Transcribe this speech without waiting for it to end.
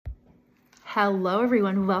Hello,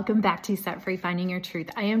 everyone. Welcome back to Set Free Finding Your Truth.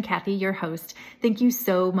 I am Kathy, your host. Thank you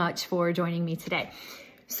so much for joining me today.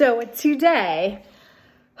 So today,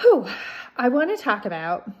 I want to talk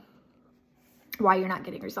about why you're not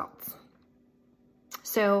getting results.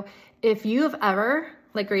 So if you have ever,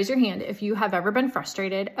 raise your hand, if you have ever been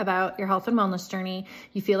frustrated about your health and wellness journey,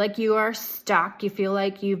 you feel like you are stuck, you feel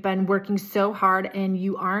like you've been working so hard and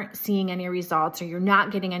you aren't seeing any results or you're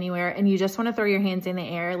not getting anywhere and you just want to throw your hands in the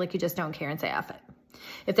air like you just don't care and say F it.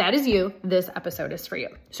 If that is you, this episode is for you.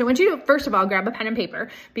 So I want you to, first of all, grab a pen and paper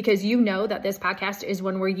because you know that this podcast is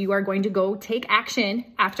one where you are going to go take action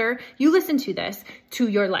after you listen to this to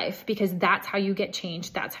your life, because that's how you get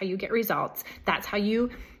change. That's how you get results. That's how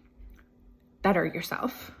you better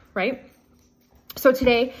yourself, right? So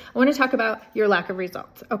today I want to talk about your lack of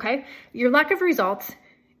results, okay? Your lack of results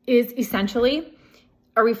is essentially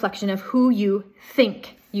a reflection of who you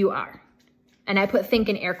think you are. And I put think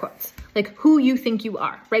in air quotes, like who you think you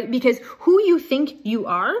are, right? Because who you think you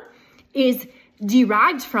are is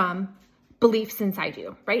derived from beliefs inside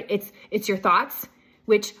you, right? It's your thoughts,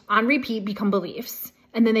 which on repeat become beliefs,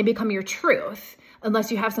 and then they become your truth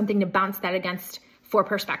unless you have something to bounce that against for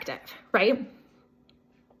perspective, right?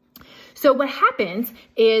 So what happens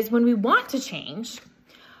is when we want to change,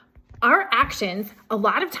 our actions a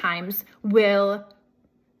lot of times will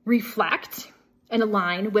reflect and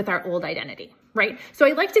align with our old identity, right? So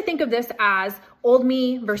I like to think of this as old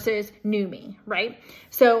me versus new me, right?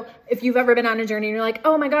 So if you've ever been on a journey and you're like,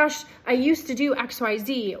 oh my gosh, I used to do X, Y,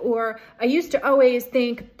 Z, or I used to always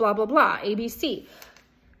think blah, blah, blah, ABC.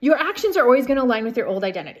 Your actions are always going to align with your old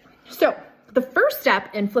identity. So the first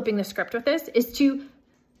step in flipping the script with this is to,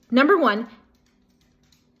 number one,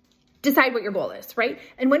 decide what your goal is, right?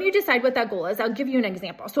 And when you decide what that goal is, I'll give you an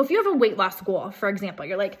example. So if you have a weight loss goal, for example,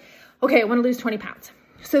 you're like, okay, I want to lose 20 pounds.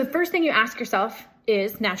 So the first thing you ask yourself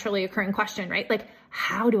is naturally occurring question, right? Like,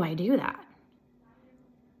 how do I do that?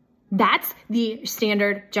 That's the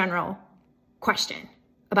standard general question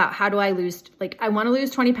about how do I lose, I want to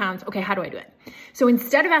lose 20 pounds. Okay, how do I do it? So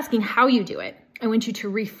instead of asking how you do it, I want you to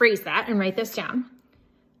rephrase that and write this down.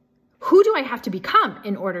 Who do I have to become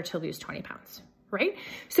in order to lose 20 pounds, right?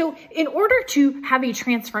 So in order to have a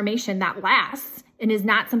transformation that lasts and is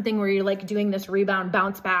not something where you're doing this rebound,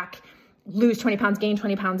 bounce back, lose 20 pounds, gain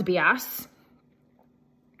 20 pounds BS,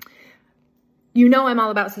 you know I'm all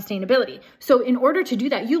about sustainability. So in order to do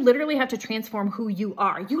that, you literally have to transform who you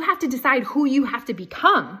are. You have to decide who you have to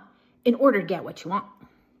become in order to get what you want.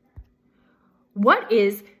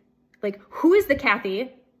 Who is the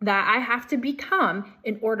Kathy that I have to become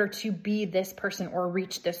in order to be this person or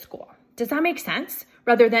reach this goal? Does that make sense?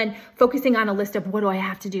 Rather than focusing on a list of what do I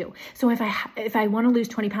have to do? So if I want to lose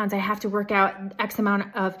 20 pounds, I have to work out X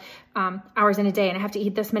amount of hours in a day, and I have to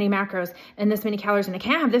eat this many macros and this many calories, and I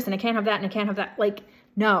can't have this and I can't have that and I can't have that.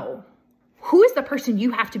 No. Who is the person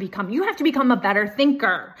you have to become? You have to become a better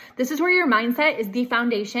thinker. This is where your mindset is the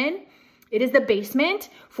foundation. It is the basement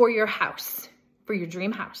for your house, for your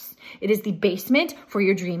dream house. It is the basement for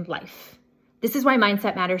your dream life. This is why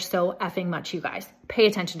mindset matters so effing much, you guys. Pay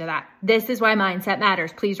attention to that. This is why mindset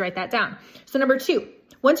matters. Please write that down. So number two,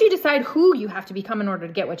 once you decide who you have to become in order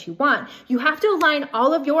to get what you want, you have to align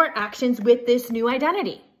all of your actions with this new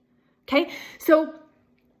identity. Okay? So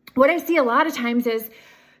what I see a lot of times is,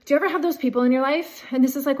 do you ever have those people in your life? And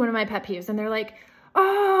this is one of my pet peeves. And they're like,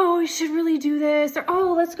 oh, we should really do this. Or,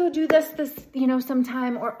 oh, let's go do this,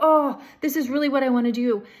 sometime. Or, oh, this is really what I want to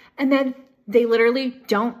do. And then they literally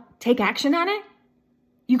don't take action on it.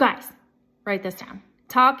 You guys, write this down.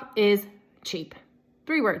 Talk is cheap.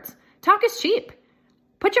 3 words. Talk is cheap.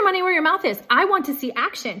 Put your money where your mouth is. I want to see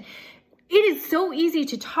action. It is so easy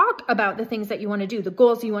to talk about the things that you want to do, the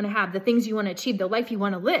goals you want to have, the things you want to achieve, the life you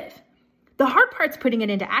want to live. The hard part's putting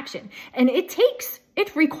it into action. And it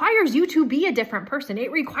requires you to be a different person.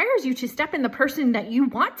 It requires you to step in the person that you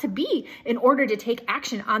want to be in order to take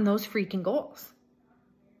action on those freaking goals.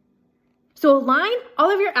 So align all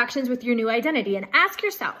of your actions with your new identity and ask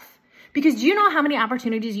yourself, because do you know how many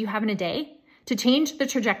opportunities you have in a day to change the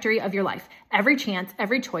trajectory of your life? Every chance,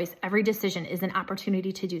 every choice, every decision is an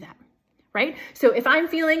opportunity to do that, right? So if I'm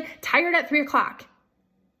feeling tired at 3 o'clock,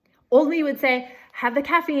 old me would say, have the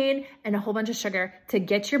caffeine and a whole bunch of sugar to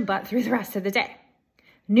get your butt through the rest of the day.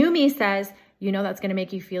 New me says, that's going to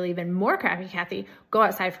make you feel even more crappy, Kathy. Go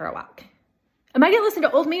outside for a walk. Am I going to listen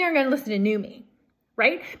to old me or am I going to listen to new me?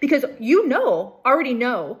 Right? Because already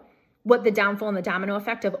know what the downfall and the domino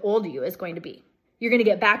effect of old you is going to be. You're going to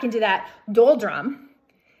get back into that doldrum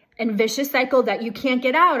and vicious cycle that you can't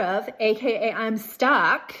get out of, AKA I'm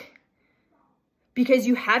stuck, because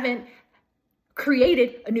you haven't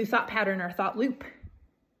created a new thought pattern or thought loop.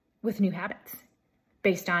 with new habits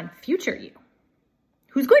based on future you,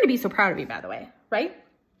 who's going to be so proud of you, by the way, right?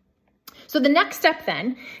 So the next step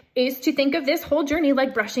then is to think of this whole journey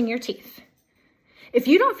like brushing your teeth. If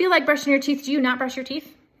you don't feel like brushing your teeth, do you not brush your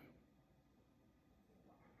teeth?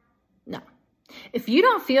 No. If you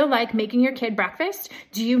don't feel like making your kid breakfast,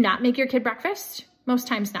 do you not make your kid breakfast? Most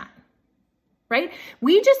times not, right?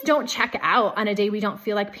 We just don't check out on a day we don't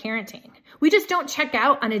feel like parenting. We just don't check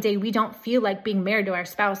out on a day we don't feel like being married to our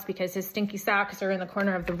spouse because his stinky socks are in the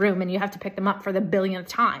corner of the room and you have to pick them up for the billionth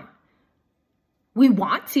time. We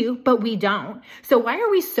want to, but we don't. So why are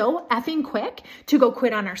we so effing quick to go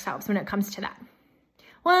quit on ourselves when it comes to that?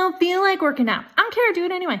 Well, I don't feel like working out. I don't care, do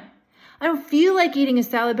it anyway. I don't feel like eating a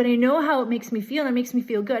salad, but I know how it makes me feel and it makes me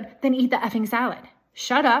feel good. Then eat the effing salad.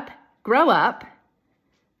 Shut up, grow up.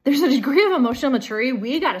 There's a degree of emotional maturity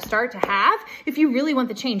we got to start to have if you really want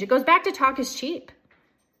the change. It goes back to talk is cheap.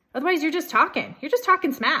 Otherwise, you're just talking. You're just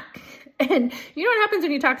talking smack. And you know what happens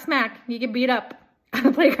when you talk smack? You get beat up on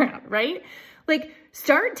the playground, right? Like,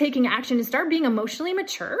 start taking action and start being emotionally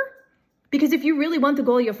mature, because if you really want the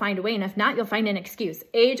goal, you'll find a way. And if not, you'll find an excuse.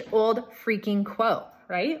 Age-old freaking quote,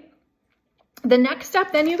 right? The next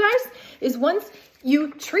step then, you guys, is once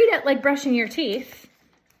you treat it like brushing your teeth,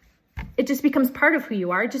 it just becomes part of who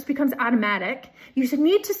you are. It just becomes automatic. You should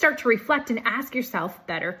need to start to reflect and ask yourself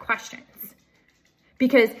better questions.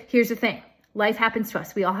 Because here's the thing. Life happens to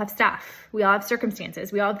us. We all have stuff. We all have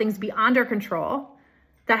circumstances. We all have things beyond our control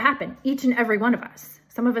that happen, each and every one of us.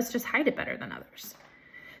 Some of us just hide it better than others.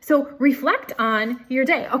 So reflect on your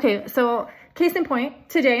day. Okay, so case in point,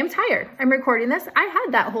 today I'm tired. I'm recording this. I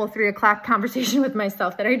had that whole 3 o'clock conversation with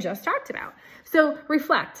myself that I just talked about. So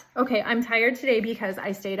reflect. Okay, I'm tired today because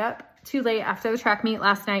I stayed up too late after the track meet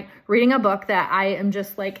last night reading a book that I am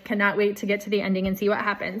just like, cannot wait to get to the ending and see what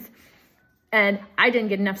happens. And I didn't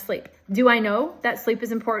get enough sleep. Do I know that sleep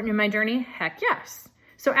is important in my journey? Heck yes.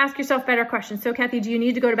 So ask yourself better questions. So Kathy, do you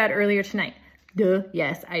need to go to bed earlier tonight? Duh,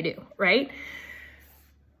 yes, I do, right?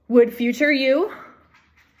 Would future you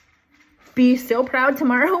be so proud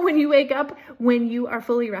tomorrow when you wake up, when you are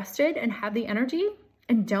fully rested and have the energy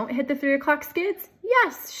and don't hit the 3 o'clock skids?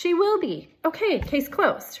 Yes, she will be. Okay, case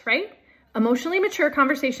closed, right? Emotionally mature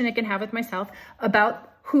conversation I can have with myself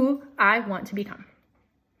about who I want to become.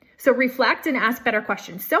 So reflect and ask better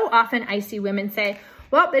questions. So often I see women say,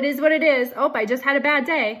 well, it is what it is. Oh, I just had a bad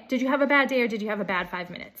day. Did you have a bad day or did you have a bad 5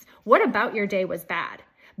 minutes? What about your day was bad?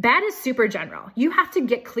 Bad is super general. You have to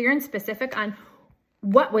get clear and specific on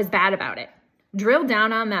what was bad about it. Drill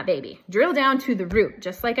down on that baby. Drill down to the root.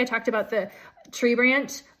 Just like I talked about the tree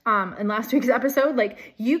branch in last week's episode,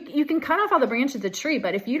 like you can cut off all the branches of the tree,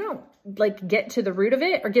 but if you don't like get to the root of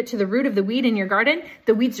it or get to the root of the weed in your garden,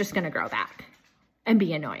 the weed's just going to grow back and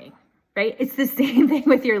be annoying. Right? It's the same thing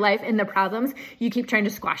with your life and the problems you keep trying to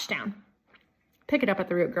squash down. Pick it up at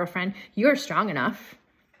the root, girlfriend. You're strong enough.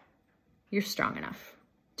 You're strong enough,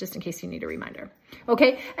 just in case you need a reminder.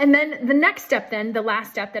 Okay, and then the next step then, the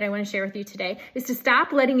last step that I want to share with you today is to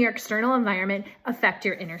stop letting your external environment affect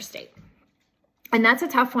your inner state. And that's a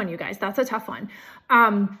tough one, you guys. That's a tough one.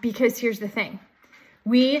 Because here's the thing.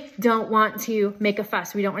 We don't want to make a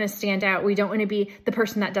fuss. We don't want to stand out. We don't want to be the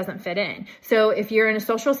person that doesn't fit in. So if you're in a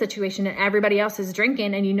social situation and everybody else is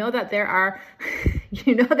drinking and you know that there are,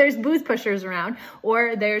 there's booze pushers around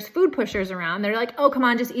or there's food pushers around, they're like, oh, come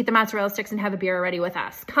on, just eat the mozzarella sticks and have a beer already with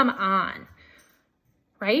us. Come on,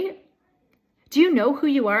 right? Do you know who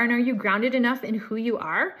you are and are you grounded enough in who you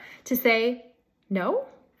are to say no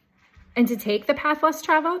and to take the path less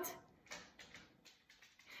traveled?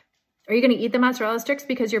 Are you going to eat the mozzarella sticks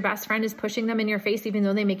because your best friend is pushing them in your face even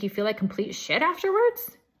though they make you feel like complete shit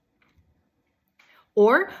afterwards?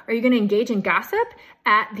 Or are you going to engage in gossip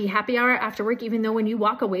at the happy hour after work even though when you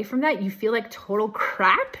walk away from that, you feel like total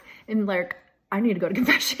crap and like, I need to go to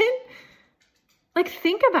confession? Like,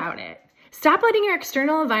 think about it. Stop letting your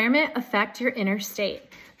external environment affect your inner state.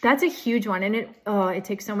 That's a huge one. And it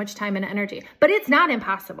takes so much time and energy, but it's not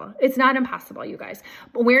impossible. It's not impossible, you guys.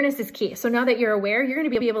 Awareness is key. So now that you're aware, you're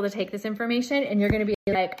going to be able to take this information and you're going to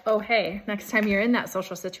be like, oh, hey, next time you're in that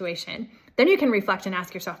social situation, then you can reflect and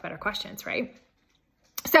ask yourself better questions, right?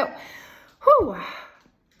 So,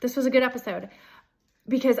 this was a good episode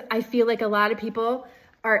because I feel like a lot of people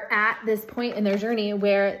are at this point in their journey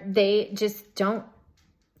where they just don't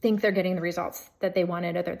think they're getting the results that they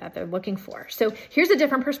wanted or that they're looking for. So here's a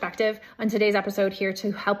different perspective on today's episode here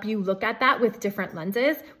to help you look at that with different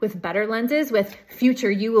lenses, with better lenses, with future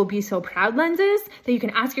you will be so proud lenses that you can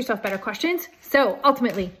ask yourself better questions. So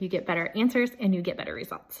ultimately you get better answers and you get better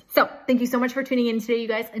results. So thank you so much for tuning in today, you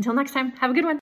guys. Until next time, have a good one.